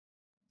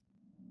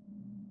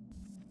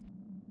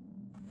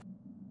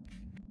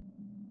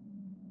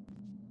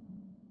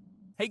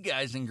Hey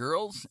guys and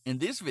girls, in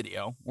this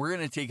video, we're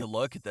going to take a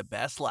look at the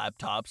best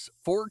laptops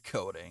for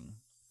coding.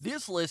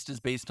 This list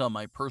is based on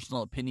my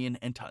personal opinion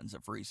and tons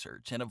of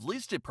research, and I've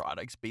listed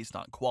products based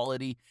on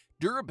quality,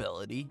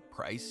 durability,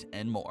 price,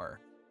 and more.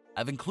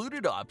 I've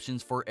included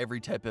options for every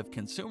type of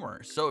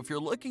consumer, so if you're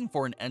looking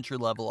for an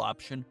entry-level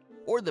option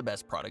or the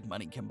best product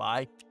money can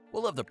buy,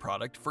 we'll have the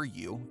product for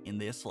you in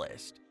this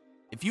list.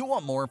 If you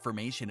want more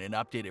information and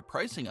updated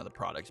pricing on the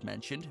products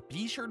mentioned,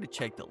 be sure to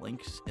check the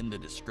links in the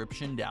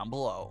description down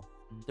below.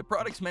 The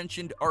products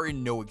mentioned are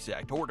in no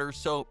exact order,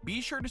 so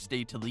be sure to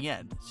stay till the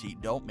end so you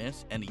don't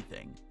miss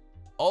anything.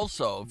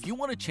 Also, if you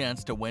want a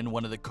chance to win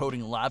one of the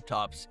coding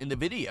laptops in the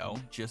video,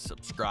 just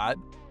subscribe.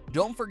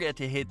 Don't forget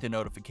to hit the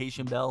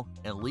notification bell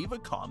and leave a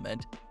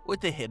comment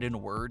with the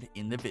hidden word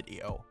in the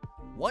video.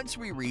 Once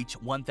we reach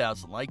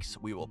 1,000 likes,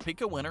 we will pick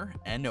a winner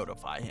and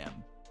notify him.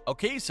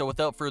 Okay, so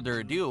without further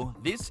ado,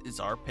 this is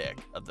our pick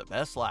of the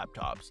best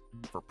laptops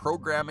for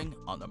programming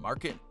on the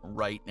market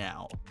right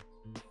now.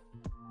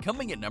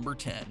 Coming at number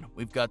 10,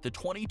 we've got the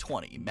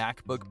 2020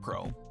 MacBook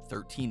Pro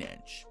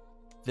 13-inch.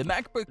 The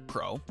MacBook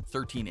Pro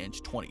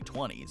 13-inch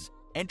 2020's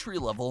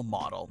entry-level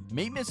model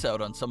may miss out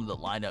on some of the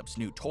lineup's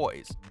new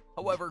toys.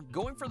 However,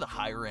 going for the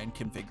higher-end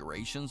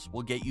configurations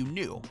will get you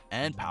new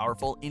and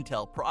powerful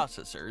Intel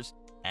processors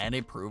and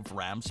improved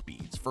RAM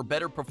speeds for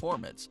better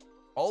performance,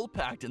 all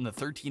packed in the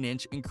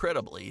 13-inch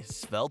incredibly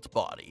svelte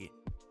body.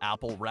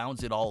 Apple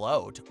rounds it all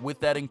out with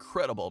that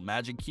incredible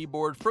Magic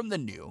Keyboard from the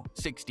new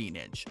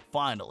 16-inch,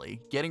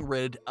 finally getting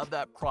rid of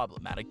that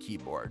problematic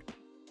keyboard.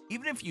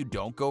 Even if you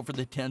don't go for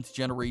the 10th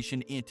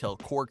generation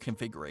Intel Core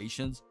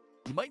configurations,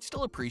 you might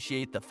still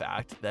appreciate the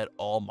fact that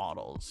all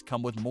models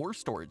come with more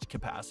storage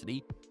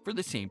capacity for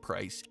the same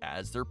price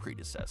as their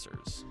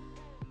predecessors.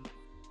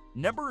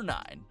 Number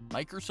 9.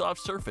 Microsoft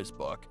Surface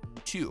Book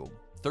 2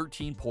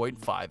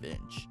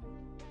 13.5-inch.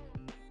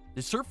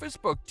 The Surface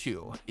Book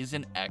 2 is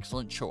an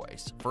excellent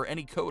choice for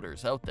any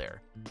coders out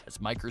there, as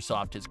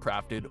Microsoft has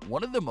crafted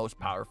one of the most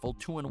powerful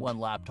 2-in-1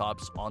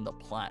 laptops on the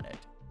planet.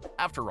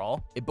 After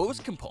all, it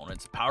boasts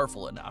components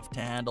powerful enough to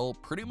handle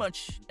pretty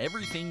much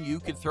everything you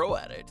could throw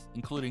at it,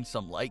 including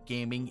some light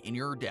gaming in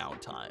your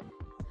downtime.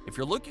 If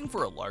you're looking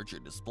for a larger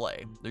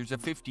display, there's a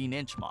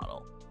 15-inch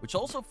model, which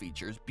also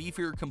features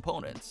beefier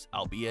components,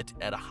 albeit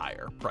at a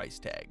higher price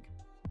tag.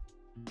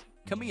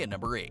 Coming at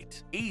number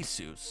 8,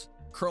 ASUS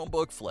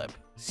CHROMEBOOK Flip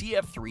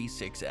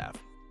CF36F,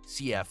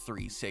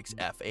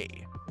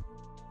 CF36FA.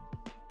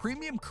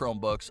 Premium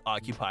Chromebooks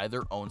occupy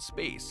their own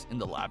space in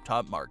the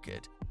laptop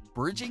market,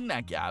 bridging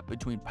that gap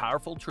between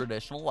powerful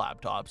traditional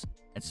laptops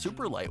and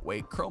super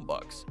lightweight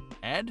Chromebooks.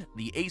 And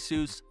the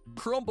ASUS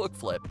CHROMEBOOK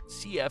Flip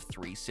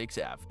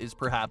CF36F is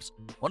perhaps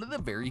one of the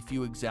very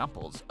few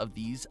examples of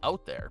these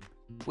out there.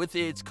 With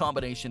its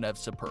combination of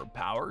superb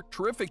power,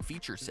 terrific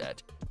feature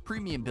set,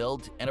 premium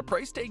build, and a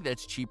price tag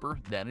that's cheaper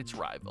than its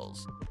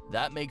rivals.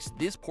 That makes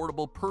this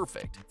portable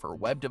perfect for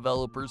web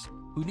developers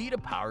who need a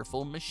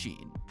powerful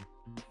machine.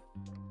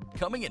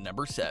 Coming at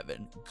number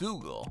 7,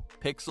 Google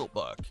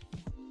Pixelbook.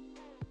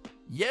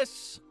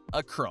 Yes,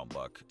 a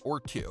Chromebook or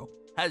two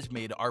has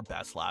made our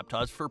best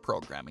laptops for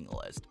programming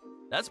list.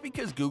 That's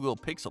because Google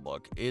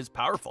Pixelbook is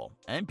powerful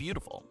and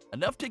beautiful,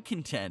 enough to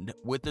contend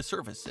with the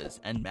Surfaces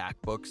and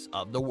MacBooks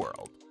of the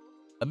world.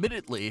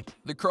 Admittedly,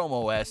 the Chrome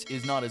OS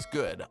is not as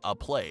good a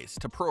place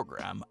to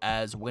program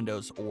as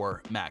Windows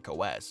or Mac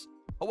OS.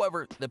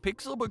 However, the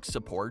Pixelbook's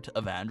support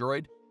of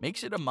Android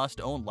makes it a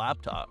must-own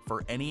laptop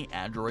for any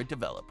Android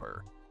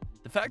developer.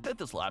 The fact that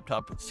this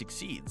laptop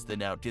succeeds the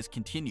now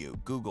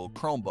discontinued Google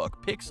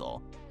Chromebook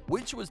Pixel,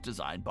 which was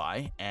designed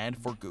by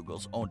and for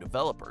Google's own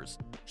developers,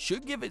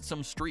 should give it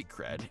some street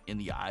cred in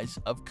the eyes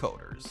of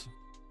coders.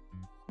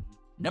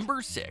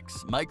 Number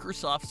 6.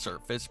 Microsoft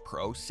Surface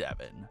Pro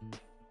 7.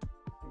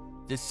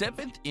 The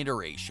 7th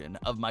iteration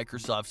of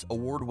Microsoft's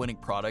award-winning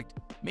product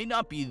may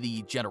not be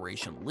the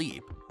generation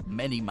leap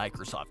many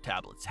Microsoft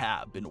tablets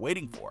have been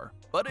waiting for,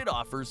 but it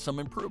offers some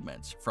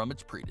improvements from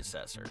its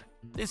predecessor.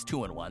 This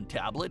 2-in-1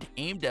 tablet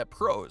aimed at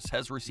pros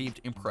has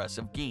received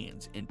impressive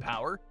gains in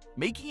power,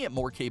 making it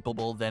more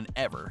capable than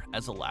ever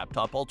as a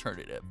laptop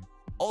alternative.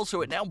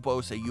 Also, it now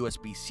boasts a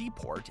USB-C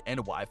port and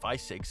Wi-Fi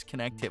 6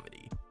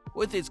 connectivity.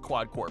 With its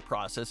quad-core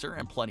processor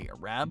and plenty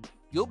of RAM,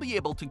 you'll be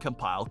able to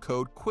compile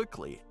code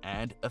quickly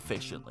and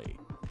efficiently,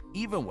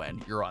 even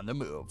when you're on the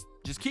move.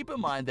 Just keep in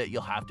mind that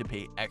you'll have to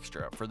pay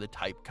extra for the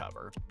type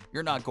cover.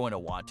 You're not going to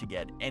want to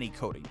get any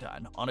coding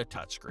done on a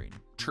touchscreen,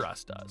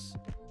 trust us.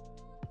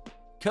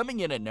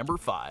 Coming in at number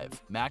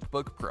 5,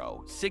 MacBook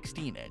Pro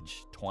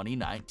 16-inch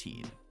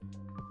 2019.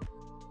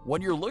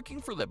 When you're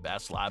looking for the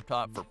best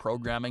laptop for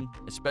programming,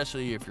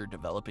 especially if you're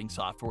developing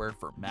software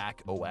for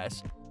Mac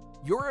OS,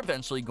 you're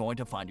eventually going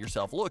to find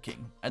yourself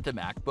looking at the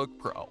MacBook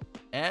Pro.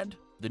 And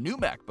the new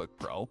MacBook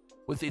Pro,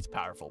 with its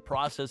powerful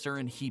processor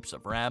and heaps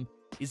of RAM,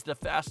 is the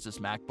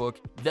fastest MacBook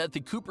that the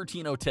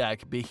Cupertino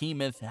Tech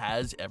behemoth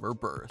has ever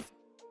birthed.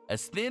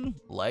 As thin,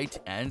 light,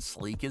 and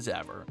sleek as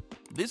ever,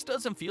 this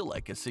doesn't feel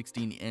like a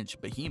 16-inch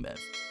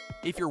behemoth.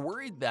 If you're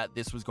worried that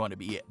this was going to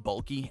be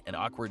bulky and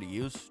awkward to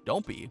use,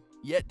 don't be.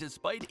 Yet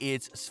despite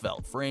its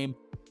svelte frame,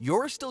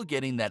 you're still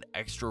getting that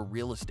extra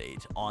real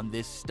estate on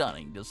this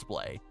stunning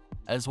display,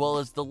 as well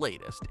as the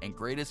latest and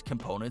greatest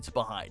components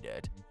behind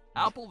it.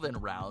 Apple then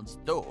rounds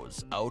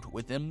those out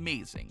with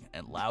amazing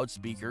and loud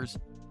speakers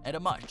and a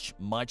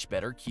much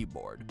better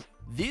keyboard.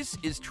 This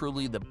is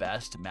truly the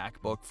best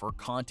MacBook for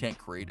content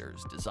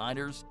creators,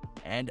 designers,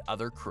 and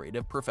other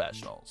creative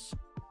professionals.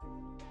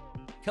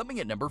 Coming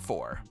at number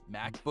 4,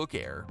 MacBook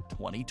Air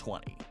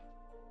 2020.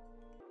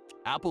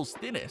 Apple's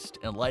thinnest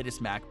and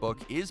lightest MacBook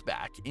is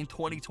back in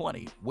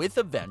 2020 with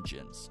a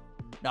vengeance.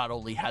 Not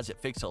only has it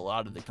fixed a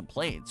lot of the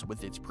complaints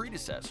with its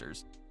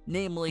predecessors,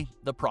 namely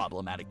the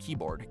problematic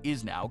keyboard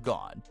is now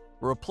gone,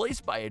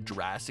 replaced by a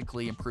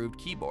drastically improved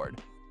keyboard,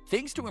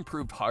 thanks to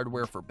improved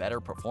hardware for better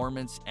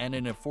performance and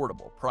an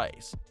affordable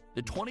price.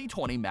 The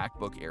 2020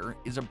 MacBook Air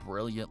is a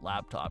brilliant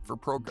laptop for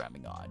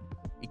programming on.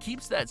 It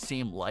keeps that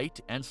same light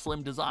and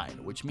slim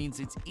design, which means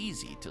it's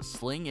easy to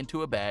sling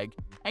into a bag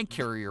and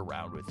carry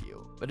around with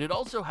you, but it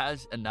also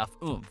has enough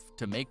oomph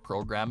to make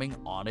programming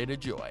on it a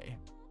joy.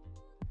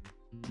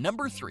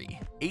 Number 3.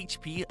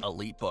 HP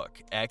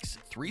ELITEBOOK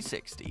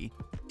X360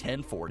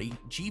 1040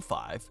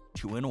 G5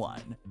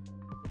 2-in-1.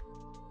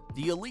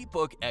 The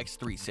ELITEBOOK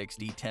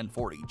X360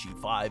 1040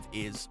 G5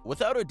 is,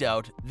 without a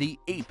doubt, the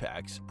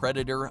apex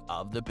predator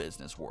of the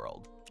business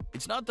world.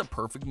 It's not the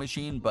perfect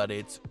machine, but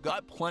it's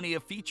got plenty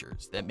of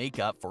features that make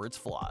up for its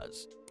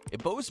flaws.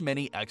 It boasts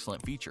many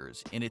excellent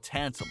features in its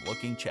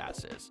handsome-looking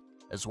chassis,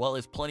 as well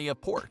as plenty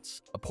of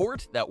ports, a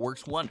port that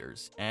works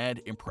wonders,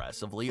 and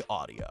impressively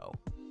audio.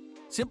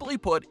 Simply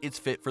put, it's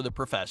fit for the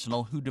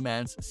professional who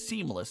demands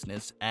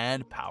seamlessness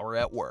and power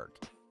at work,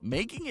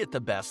 making it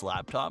the best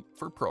laptop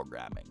for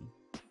programming.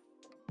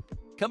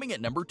 Coming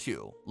at number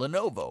 2,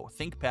 LENOVO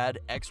ThinkPad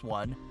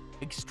X1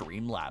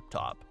 Extreme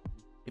Laptop.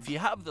 If you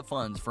have the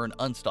funds for an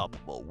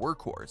unstoppable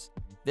workhorse,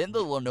 then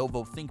the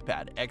Lenovo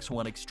ThinkPad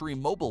X1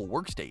 Extreme Mobile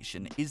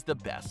Workstation is the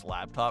best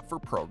laptop for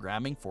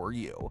programming for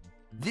you.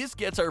 This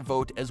gets our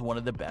vote as one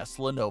of the best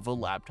Lenovo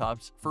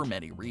laptops for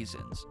many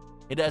reasons.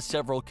 It has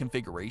several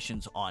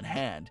configurations on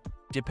hand,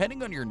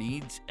 depending on your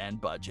needs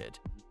and budget.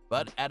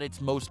 But at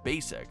its most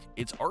basic,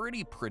 it's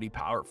already pretty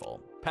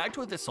powerful, packed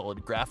with a solid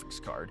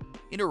graphics card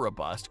in a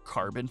robust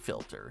carbon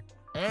filter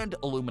and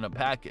aluminum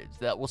package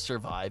that will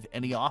survive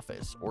any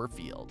office or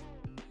field.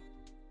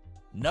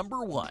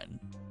 Number 1.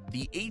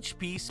 The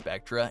HP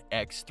Spectre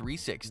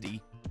X360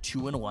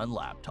 2-in-1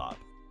 laptop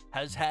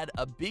has had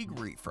a big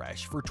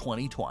refresh for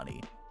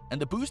 2020,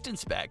 and the boost in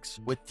specs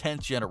with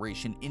 10th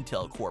generation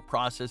Intel Core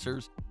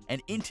processors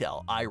and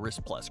Intel Iris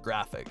Plus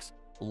graphics,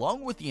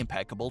 along with the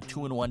impeccable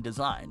 2-in-1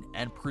 design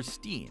and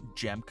pristine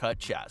gem-cut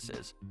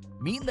chassis,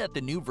 mean that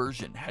the new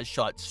version has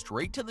shot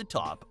straight to the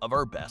top of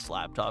our best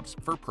laptops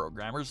for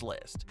programmers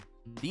list.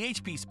 The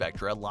HP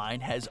Spectre line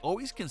has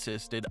always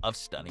consisted of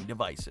stunning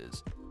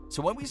devices,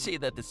 so when we say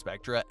that the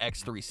Spectre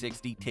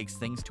X360 takes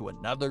things to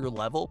another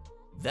level,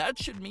 that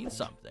should mean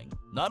something.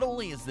 Not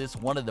only is this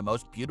one of the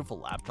most beautiful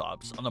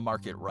laptops on the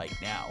market right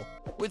now,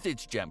 with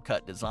its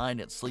gem-cut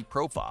design and sleek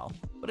profile,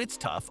 but it's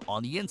tough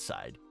on the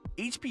inside.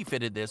 HP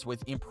fitted this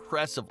with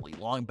impressively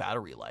long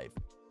battery life,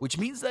 which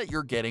means that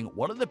you're getting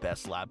one of the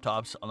best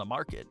laptops on the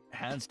market,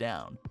 hands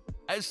down.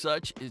 As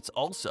such, it's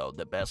also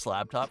the best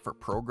laptop for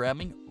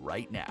programming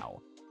right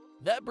now.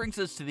 That brings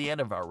us to the end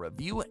of our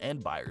review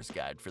and buyer's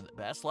guide for the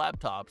best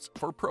laptops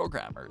for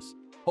programmers.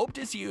 Hope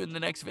to see you in the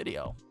next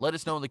video. Let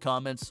us know in the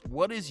comments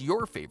what is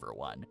your favorite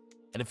one.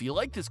 And if you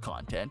like this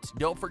content,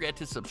 don't forget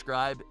to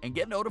subscribe and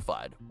get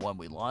notified when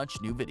we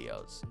launch new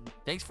videos.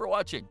 Thanks for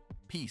watching.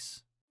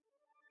 Peace.